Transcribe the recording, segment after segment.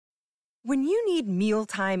When you need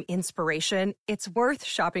mealtime inspiration, it's worth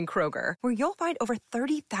shopping Kroger, where you'll find over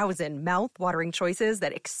 30,000 mouth-watering choices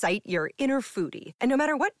that excite your inner foodie. And no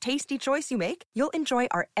matter what tasty choice you make, you'll enjoy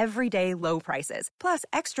our everyday low prices, plus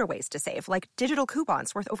extra ways to save, like digital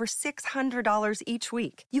coupons worth over $600 each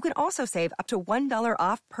week. You can also save up to $1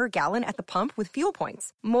 off per gallon at the pump with fuel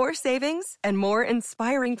points. More savings and more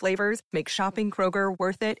inspiring flavors make shopping Kroger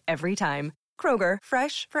worth it every time. Kroger,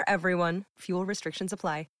 fresh for everyone. Fuel restrictions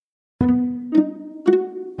apply.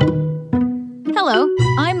 Hello,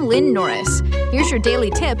 I'm Lynn Norris. Here's your daily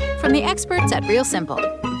tip from the experts at Real Simple.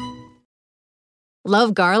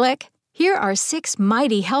 Love garlic? Here are 6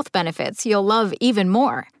 mighty health benefits you'll love even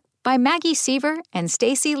more, by Maggie Seaver and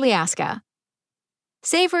Stacy Liaska.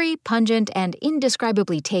 Savory, pungent, and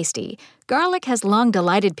indescribably tasty, garlic has long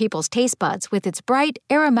delighted people's taste buds with its bright,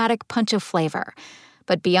 aromatic punch of flavor.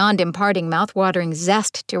 But beyond imparting mouth-watering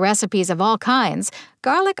zest to recipes of all kinds,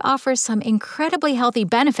 garlic offers some incredibly healthy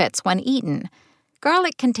benefits when eaten.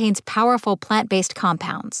 Garlic contains powerful plant-based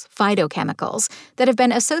compounds, phytochemicals, that have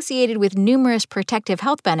been associated with numerous protective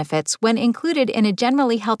health benefits when included in a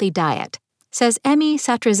generally healthy diet, says Emmy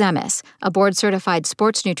Satrazemis, a board-certified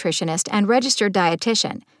sports nutritionist and registered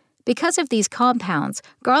dietitian. Because of these compounds,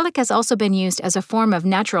 garlic has also been used as a form of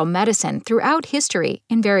natural medicine throughout history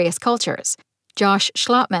in various cultures. Josh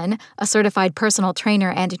Schlotman, a certified personal trainer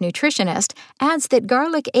and nutritionist, adds that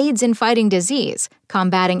garlic aids in fighting disease,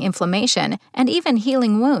 combating inflammation, and even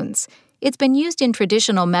healing wounds. It's been used in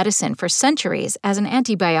traditional medicine for centuries as an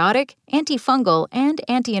antibiotic, antifungal, and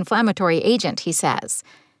anti-inflammatory agent, he says.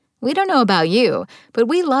 We don't know about you, but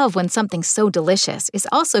we love when something so delicious is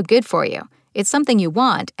also good for you. It's something you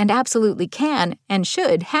want and absolutely can and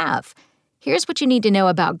should have. Here's what you need to know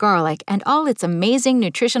about garlic and all its amazing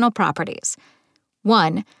nutritional properties.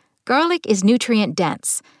 1. Garlic is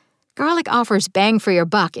nutrient-dense. Garlic offers bang for your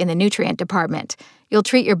buck in the nutrient department. You'll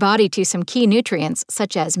treat your body to some key nutrients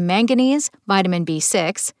such as manganese, vitamin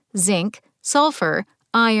B6, zinc, sulfur,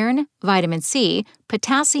 iron, vitamin C,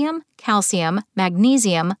 potassium, calcium,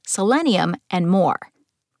 magnesium, selenium, and more.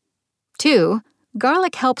 2.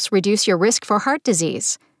 Garlic helps reduce your risk for heart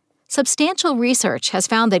disease. Substantial research has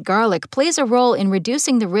found that garlic plays a role in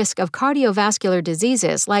reducing the risk of cardiovascular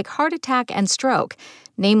diseases like heart attack and stroke,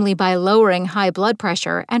 namely by lowering high blood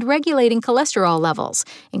pressure and regulating cholesterol levels,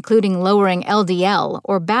 including lowering LDL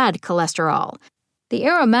or bad cholesterol. The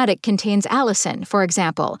aromatic contains allicin, for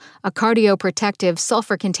example, a cardioprotective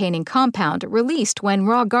sulfur-containing compound released when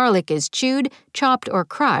raw garlic is chewed, chopped, or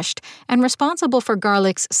crushed, and responsible for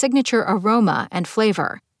garlic's signature aroma and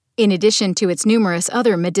flavor. In addition to its numerous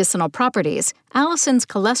other medicinal properties, allicin's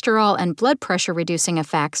cholesterol and blood pressure-reducing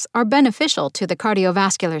effects are beneficial to the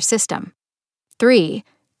cardiovascular system. 3.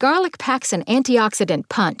 Garlic packs an antioxidant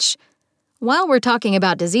punch. While we're talking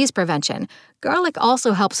about disease prevention, garlic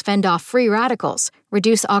also helps fend off free radicals,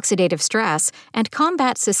 reduce oxidative stress, and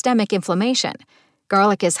combat systemic inflammation.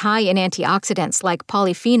 Garlic is high in antioxidants like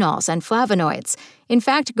polyphenols and flavonoids. In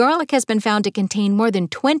fact, garlic has been found to contain more than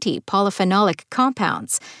 20 polyphenolic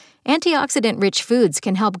compounds. Antioxidant-rich foods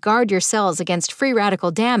can help guard your cells against free radical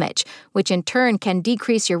damage, which in turn can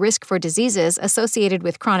decrease your risk for diseases associated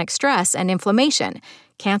with chronic stress and inflammation,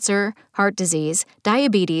 cancer, heart disease,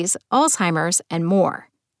 diabetes, Alzheimer's, and more.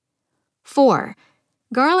 4.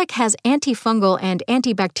 Garlic has antifungal and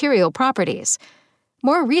antibacterial properties.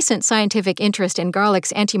 More recent scientific interest in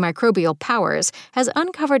garlic's antimicrobial powers has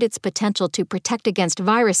uncovered its potential to protect against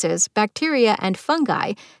viruses, bacteria, and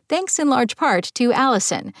fungi, thanks in large part to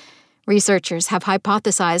allicin. Researchers have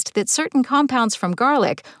hypothesized that certain compounds from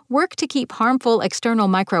garlic work to keep harmful external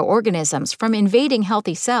microorganisms from invading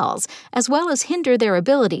healthy cells, as well as hinder their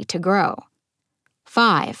ability to grow.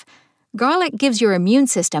 5. Garlic gives your immune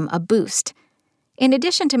system a boost. In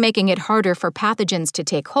addition to making it harder for pathogens to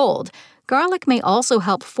take hold, garlic may also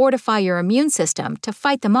help fortify your immune system to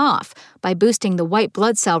fight them off by boosting the white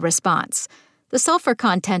blood cell response. The sulfur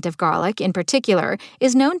content of garlic, in particular,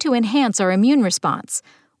 is known to enhance our immune response.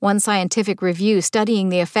 One scientific review studying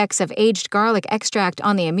the effects of aged garlic extract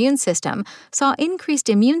on the immune system saw increased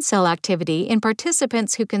immune cell activity in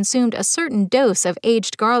participants who consumed a certain dose of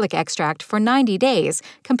aged garlic extract for 90 days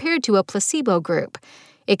compared to a placebo group.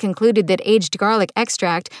 It concluded that aged garlic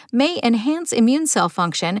extract may enhance immune cell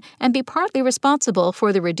function and be partly responsible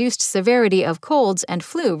for the reduced severity of colds and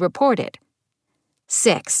flu reported.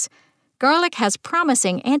 6. Garlic has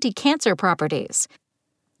promising anti-cancer properties.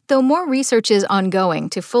 Though more research is ongoing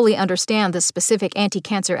to fully understand the specific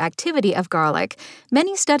anti-cancer activity of garlic,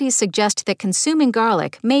 many studies suggest that consuming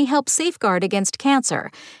garlic may help safeguard against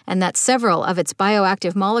cancer, and that several of its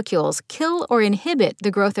bioactive molecules kill or inhibit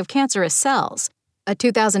the growth of cancerous cells. A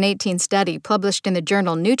 2018 study published in the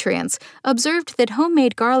journal Nutrients observed that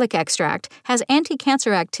homemade garlic extract has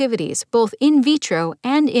anti-cancer activities both in vitro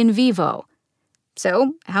and in vivo.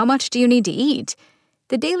 So, how much do you need to eat?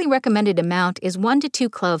 The daily recommended amount is 1 to 2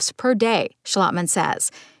 cloves per day, Schlottman says.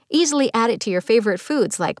 Easily add it to your favorite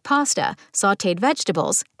foods like pasta, sautéed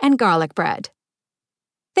vegetables, and garlic bread.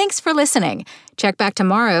 Thanks for listening. Check back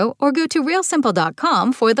tomorrow or go to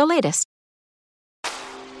realsimple.com for the latest.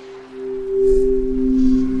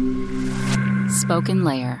 Spoken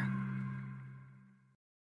Layer.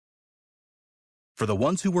 For the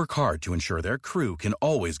ones who work hard to ensure their crew can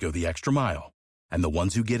always go the extra mile, and the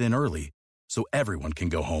ones who get in early so everyone can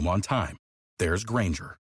go home on time, there's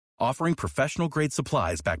Grainger, offering professional-grade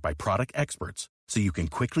supplies backed by product experts so you can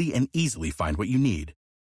quickly and easily find what you need.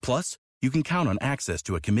 Plus, you can count on access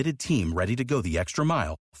to a committed team ready to go the extra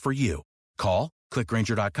mile for you. Call, click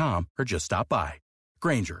Grainger.com, or just stop by.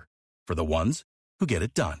 Grainger, for the ones who get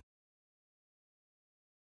it done.